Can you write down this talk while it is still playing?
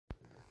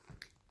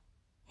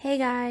Hey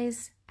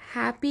guys,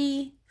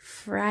 happy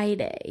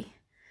Friday.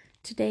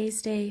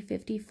 Today's day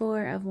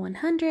 54 of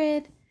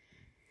 100,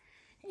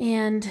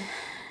 and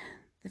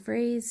the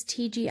phrase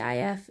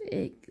TGIF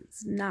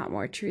is not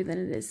more true than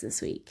it is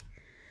this week.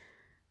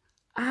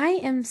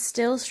 I am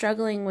still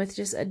struggling with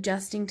just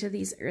adjusting to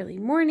these early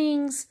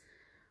mornings,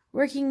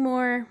 working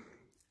more.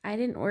 I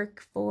didn't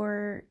work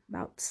for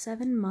about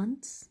 7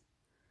 months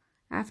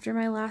after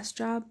my last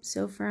job,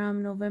 so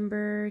from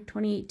November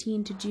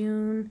 2018 to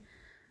June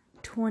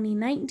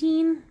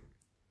 2019,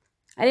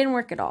 I didn't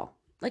work at all.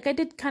 Like, I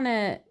did kind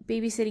of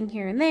babysitting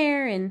here and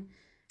there and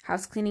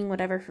house cleaning,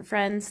 whatever, for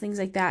friends, things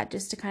like that,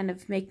 just to kind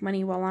of make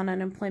money while on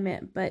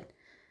unemployment. But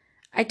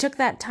I took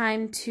that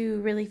time to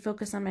really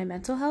focus on my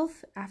mental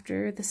health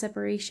after the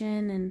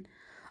separation and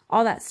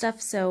all that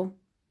stuff. So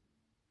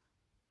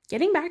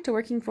getting back to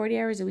working 40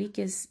 hours a week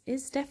is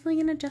definitely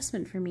an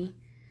adjustment for me.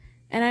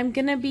 And I'm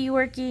going to be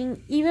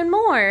working even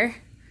more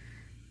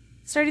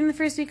starting the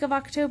first week of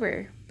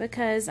October,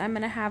 because I'm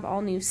going to have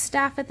all new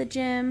staff at the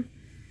gym,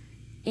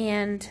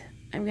 and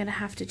I'm going to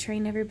have to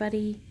train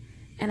everybody,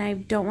 and I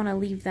don't want to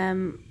leave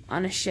them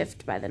on a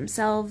shift by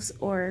themselves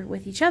or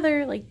with each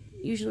other. Like,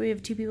 usually we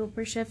have 2 people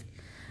per shift,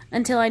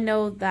 until I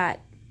know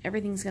that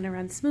everything's going to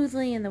run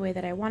smoothly in the way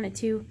that I want it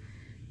to,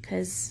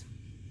 because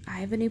I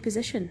have a new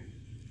position.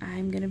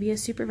 I'm going to be a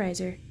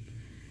supervisor.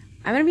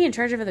 I'm going to be in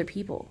charge of other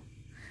people.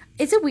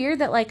 Is it weird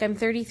that, like, I'm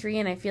 33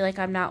 and I feel like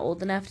I'm not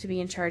old enough to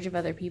be in charge of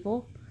other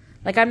people?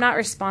 Like, I'm not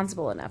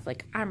responsible enough.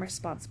 Like, I'm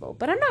responsible,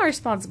 but I'm not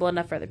responsible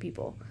enough for other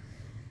people.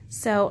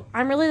 So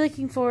I'm really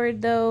looking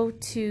forward, though,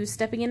 to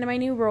stepping into my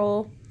new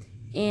role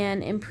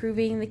and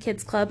improving the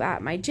kids club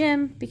at my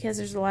gym, because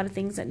there's a lot of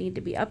things that need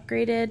to be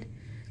upgraded.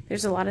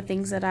 There's a lot of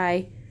things that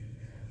I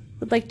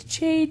would like to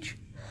change.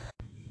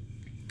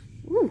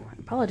 Ooh, I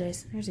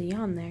apologize. There's a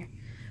yawn there.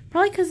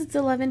 Probably because it's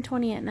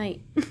 11:20 at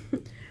night.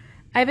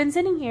 I've been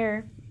sitting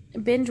here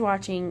binge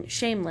watching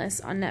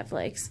Shameless on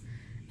Netflix,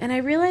 and I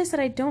realized that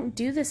I don't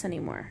do this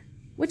anymore,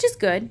 which is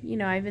good. You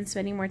know, I've been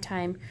spending more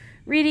time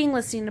reading,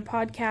 listening to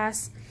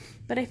podcasts,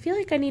 but I feel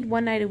like I need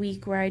one night a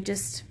week where I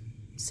just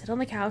sit on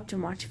the couch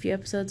and watch a few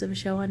episodes of a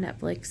show on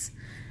Netflix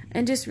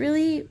and just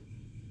really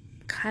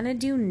kind of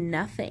do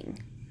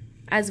nothing,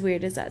 as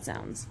weird as that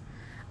sounds.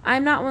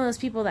 I'm not one of those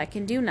people that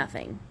can do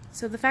nothing,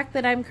 so the fact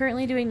that I'm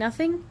currently doing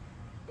nothing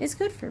is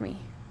good for me.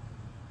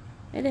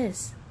 It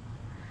is.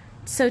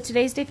 So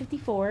today's day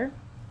 54,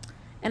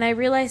 and I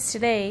realized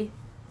today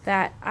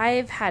that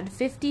I've had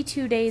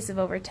 52 days of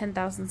over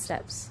 10,000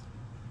 steps.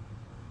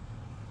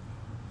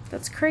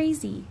 That's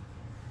crazy.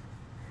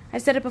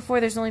 I've said it before,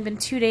 there's only been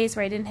 2 days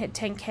where I didn't hit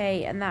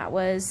 10K, and that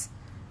was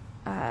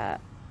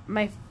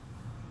my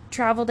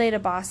travel day to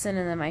Boston,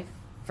 and then my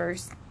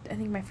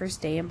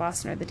first day in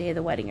Boston, or the day of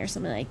the wedding, or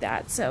something like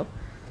that. So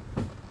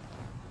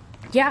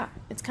yeah,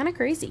 it's kind of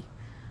crazy,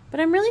 but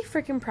I'm really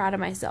freaking proud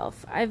of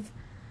myself.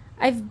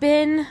 I've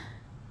been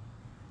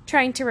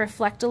trying to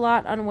reflect a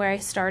lot on where I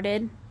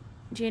started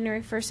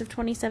January 1st of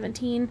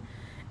 2017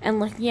 and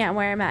looking at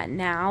where I'm at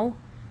now,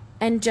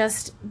 and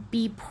just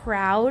be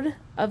proud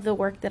of the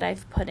work that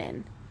I've put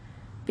in,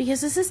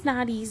 because this is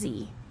not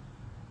easy.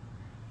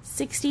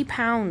 60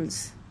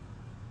 pounds.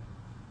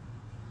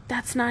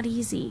 That's not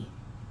easy.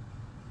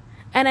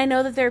 And I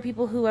know that there are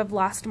people who have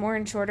lost more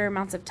in shorter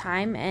amounts of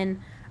time, and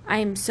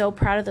I'm so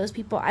proud of those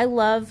people. I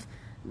love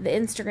the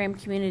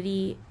Instagram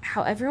community,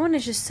 how everyone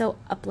is just so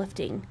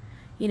uplifting.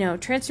 You know,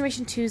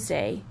 Transformation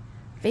Tuesday,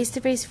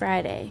 Face-to-Face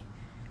Friday.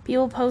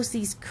 People post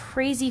these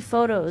crazy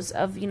photos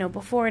of, you know,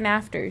 before and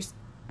afters.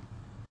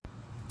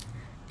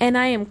 And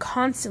I am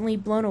constantly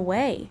blown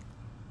away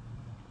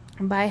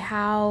by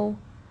how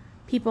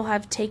people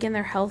have taken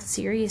their health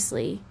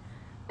seriously,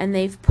 and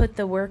they've put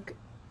the work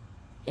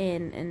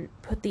in and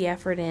put the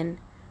effort in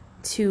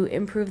to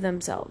improve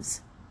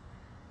themselves.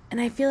 And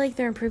I feel like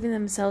they're improving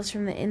themselves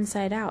from the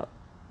inside out.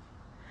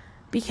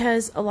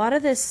 Because a lot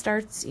of this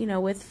starts, you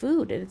know, with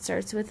food. It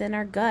starts within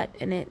our gut.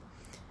 And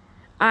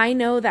I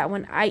know that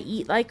when I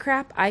eat like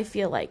crap, I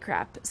feel like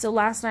crap. So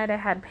last night I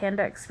had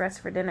Panda Express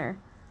for dinner.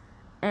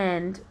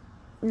 And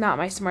not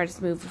my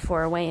smartest move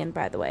before a weigh-in,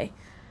 by the way.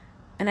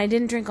 And I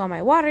didn't drink all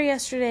my water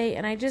yesterday.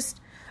 And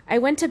I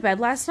went to bed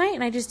last night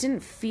and I just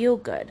didn't feel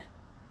good,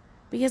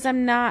 because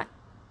I'm not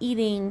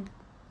eating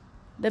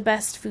the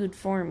best food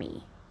for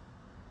me.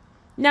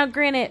 Now,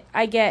 granted,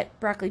 I get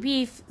broccoli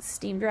beef,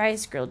 steamed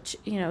rice, grilled,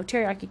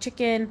 teriyaki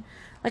chicken.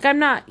 Like, I'm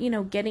not,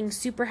 getting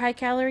super high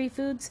calorie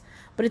foods,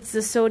 but it's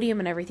the sodium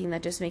and everything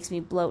that just makes me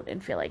bloat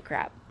and feel like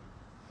crap.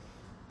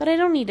 But I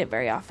don't eat it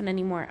very often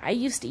anymore. I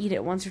used to eat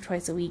it once or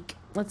twice a week.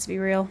 Let's be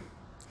real.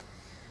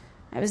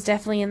 I was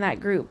definitely in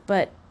that group,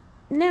 but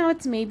now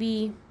it's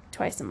maybe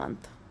twice a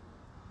month.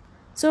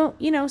 So,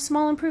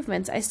 small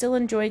improvements. I still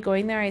enjoy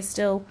going there. I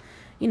still,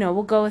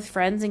 will go with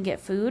friends and get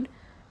food.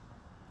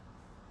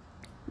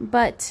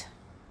 But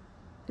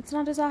it's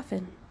not as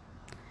often.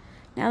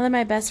 Now that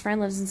my best friend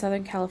lives in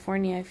Southern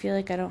California, I feel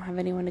like I don't have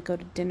anyone to go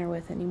to dinner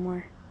with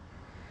anymore.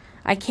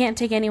 I can't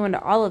take anyone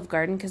to Olive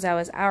Garden because that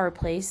was our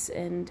place,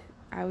 and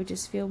I would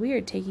just feel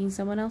weird taking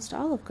someone else to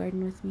Olive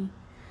Garden with me.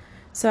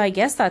 So I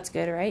guess that's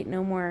good, right?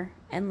 No more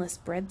endless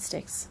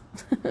breadsticks.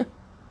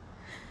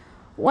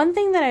 One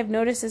thing that I've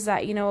noticed is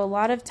that, a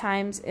lot of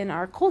times in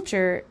our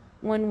culture,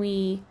 when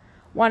we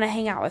want to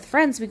hang out with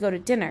friends, we go to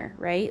dinner,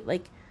 right?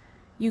 Like,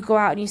 you go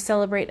out and you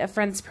celebrate a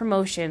friend's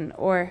promotion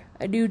or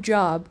a new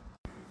job,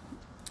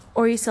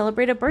 or you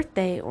celebrate a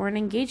birthday or an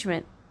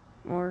engagement,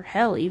 or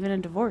hell, even a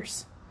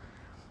divorce.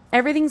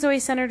 Everything's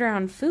always centered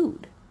around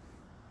food.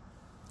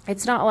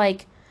 It's not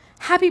like,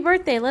 happy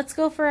birthday, let's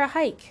go for a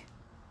hike.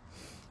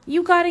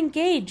 You got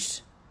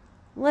engaged,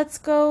 let's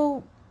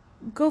go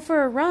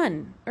for a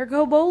run or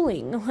go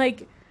bowling.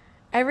 Like,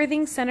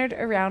 everything's centered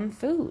around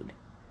food.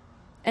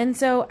 And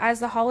so as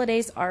the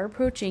holidays are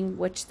approaching,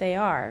 which they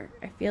are,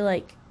 I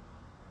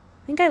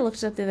think I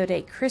looked up the other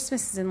day,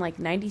 Christmas is in like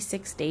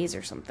 96 days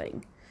or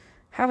something.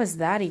 How is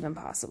that even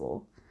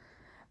possible?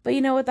 But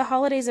with the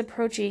holidays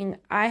approaching,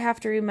 I have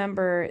to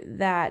remember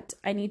that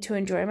I need to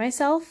enjoy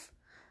myself,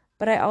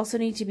 but I also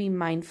need to be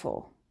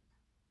mindful.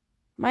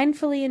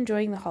 Mindfully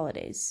enjoying the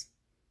holidays.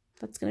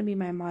 That's going to be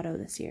my motto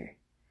this year.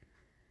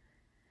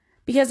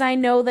 Because I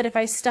know that if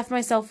I stuff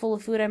myself full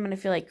of food, I'm going to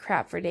feel like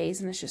crap for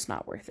days, and it's just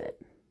not worth it.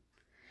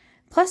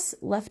 Plus,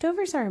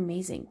 leftovers are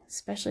amazing,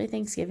 especially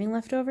Thanksgiving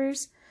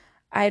leftovers.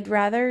 I'd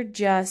rather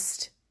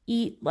just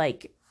eat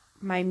like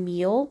my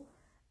meal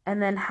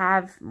and then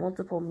have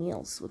multiple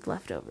meals with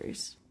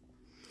leftovers.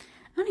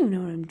 I don't even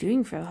know what I'm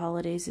doing for the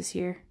holidays this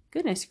year.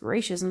 Goodness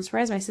gracious, I'm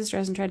surprised my sister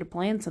hasn't tried to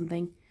plan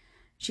something.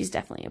 She's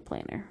definitely a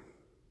planner.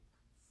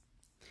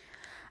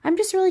 I'm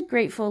just really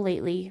grateful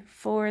lately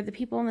for the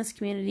people in this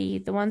community,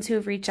 the ones who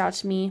have reached out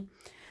to me,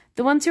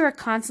 the ones who are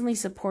constantly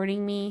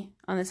supporting me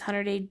on this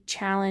 100-day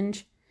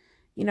challenge.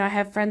 I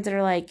have friends that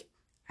are like,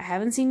 I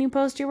haven't seen you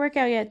post your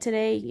workout yet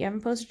today. You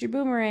haven't posted your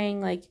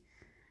boomerang. Like,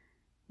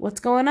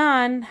 what's going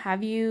on?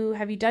 Have you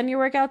done your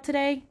workout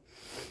today?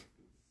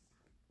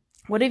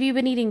 What have you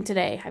been eating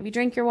today? Have you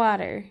drank your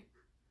water?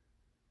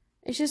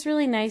 It's just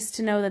really nice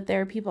to know that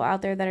there are people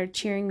out there that are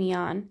cheering me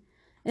on,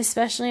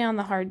 especially on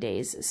the hard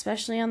days,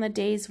 especially on the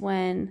days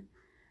when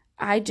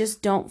I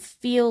just don't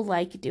feel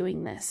like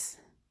doing this.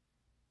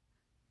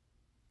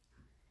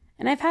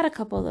 And I've had a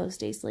couple of those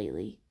days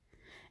lately.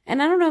 And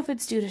I don't know if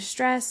it's due to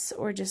stress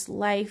or just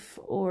life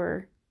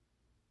or,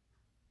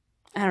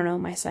 I don't know,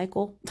 my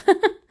cycle.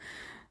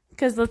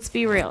 Because let's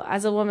be real,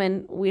 as a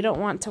woman, we don't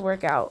want to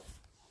work out.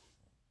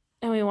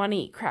 And we want to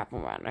eat crap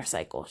when we're on our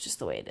cycle. It's just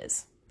the way it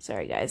is.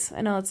 Sorry, guys.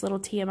 I know it's a little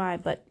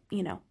TMI, but,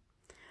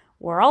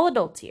 we're all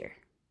adults here.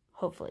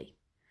 Hopefully.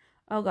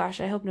 Oh, gosh,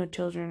 I hope no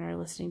children are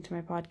listening to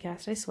my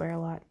podcast. I swear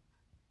a lot.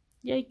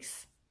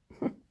 Yikes.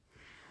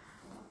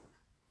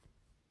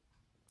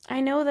 I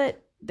know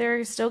that there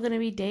are still going to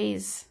be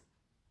days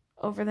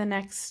over the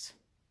next,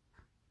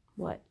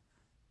 I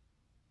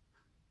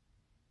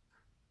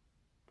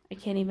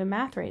can't even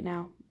math right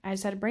now. I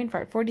just had a brain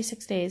fart.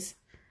 46 days.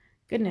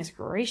 Goodness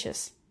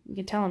gracious. You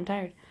can tell I'm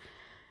tired.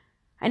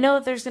 I know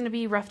that there's going to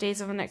be rough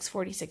days over the next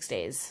 46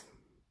 days.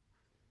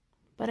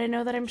 But I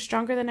know that I'm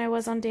stronger than I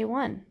was on day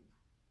one.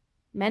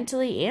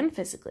 Mentally and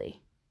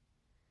physically.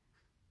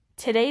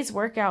 Today's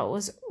workout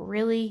was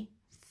really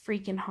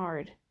freaking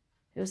hard.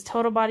 It was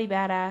total body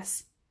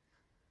badass.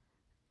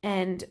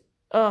 And,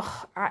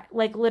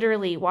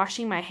 literally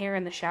washing my hair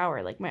in the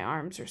shower, like my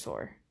arms are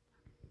sore.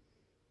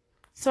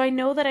 So I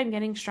know that I'm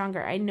getting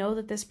stronger. I know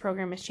that this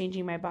program is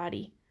changing my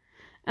body.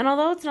 And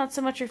although it's not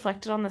so much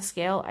reflected on the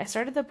scale, I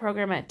started the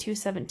program at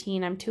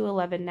 217. I'm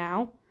 211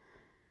 now.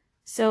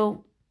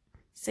 So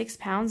 6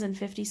 pounds in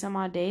 50 some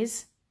odd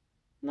days.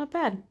 Not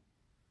bad.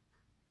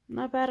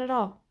 Not bad at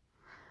all.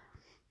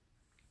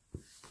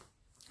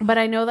 But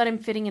I know that I'm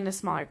fitting into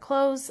smaller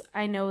clothes.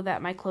 I know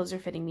that my clothes are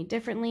fitting me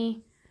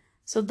differently.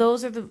 So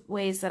those are the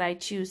ways that I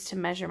choose to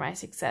measure my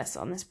success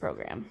on this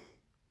program.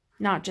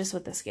 Not just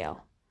with the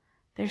scale.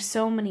 There's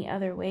so many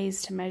other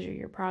ways to measure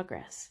your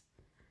progress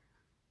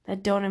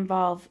that don't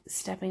involve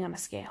stepping on a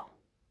scale.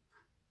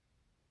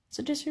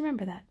 So just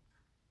remember that.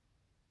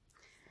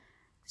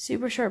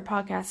 Super short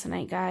podcast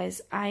tonight,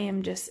 guys. I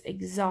am just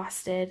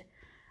exhausted.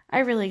 I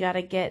really got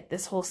to get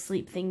this whole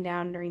sleep thing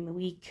down during the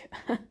week.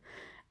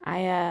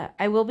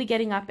 I will be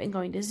getting up and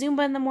going to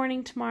Zumba in the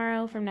morning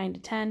tomorrow from 9 to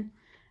 10.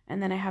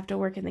 And then I have to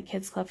work in the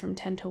kids club from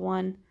 10 to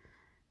 1.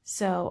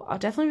 So I'll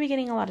definitely be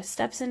getting a lot of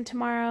steps in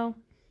tomorrow.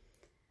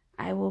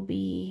 I will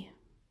be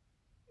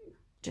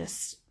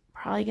just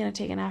probably going to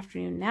take an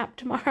afternoon nap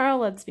tomorrow.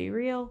 Let's be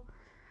real.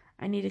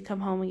 I need to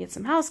come home and get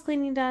some house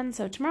cleaning done.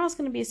 So tomorrow's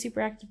going to be a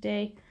super active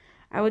day.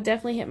 I would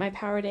definitely hit my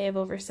power day of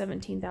over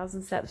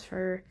 17,000 steps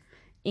for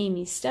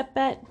Amy's step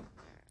bet.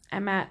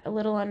 I'm at a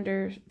little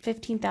under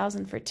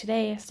 15,000 for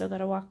today. I still got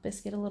to walk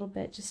Biscuit a little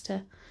bit just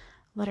to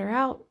let her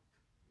out.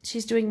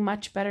 She's doing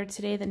much better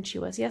today than she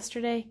was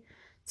yesterday.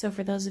 So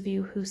for those of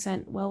you who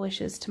sent well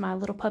wishes to my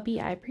little puppy,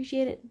 I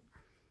appreciate it.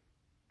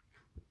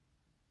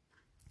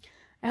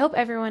 I hope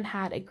everyone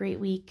had a great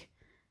week.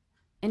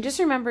 And just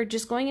remember,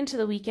 just going into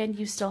the weekend,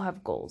 you still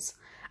have goals.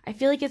 I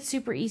feel like it's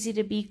super easy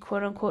to be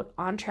quote unquote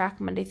on track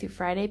Monday through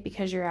Friday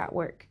because you're at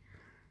work.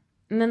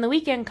 And then the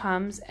weekend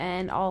comes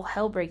and all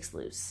hell breaks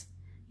loose.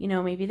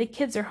 maybe the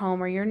kids are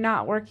home or you're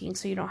not working,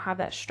 so you don't have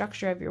that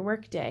structure of your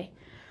work day,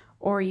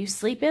 or you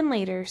sleep in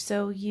later,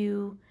 so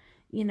you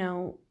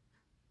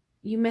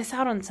miss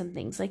out on some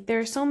things. Like, there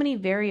are so many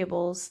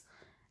variables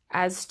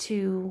as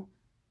to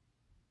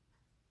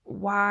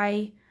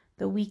why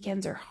the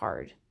weekends are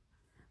hard.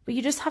 But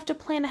you just have to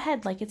plan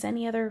ahead like it's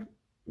any other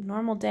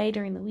normal day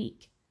during the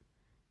week.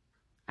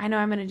 I know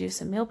I'm going to do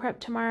some meal prep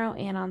tomorrow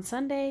and on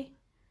Sunday.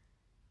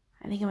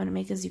 I think I'm going to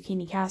make a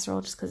zucchini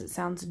casserole just because it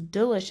sounds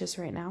delicious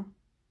right now.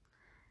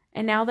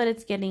 And now that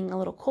it's getting a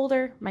little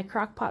colder, my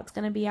crock pot's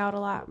going to be out a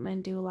lot. I'm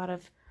going to do a lot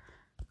of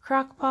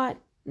crock pot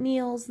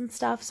meals and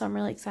stuff, so I'm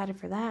really excited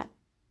for that.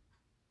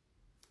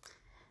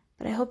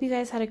 But I hope you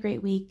guys had a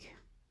great week.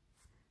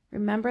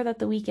 Remember that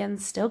the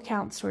weekend still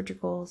counts toward your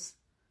goals.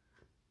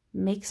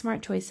 Make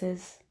smart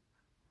choices.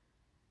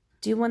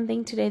 Do one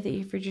thing today that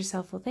you've heard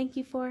yourself will thank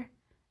you for,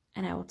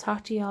 and I will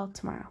talk to you all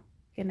tomorrow.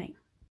 Good night.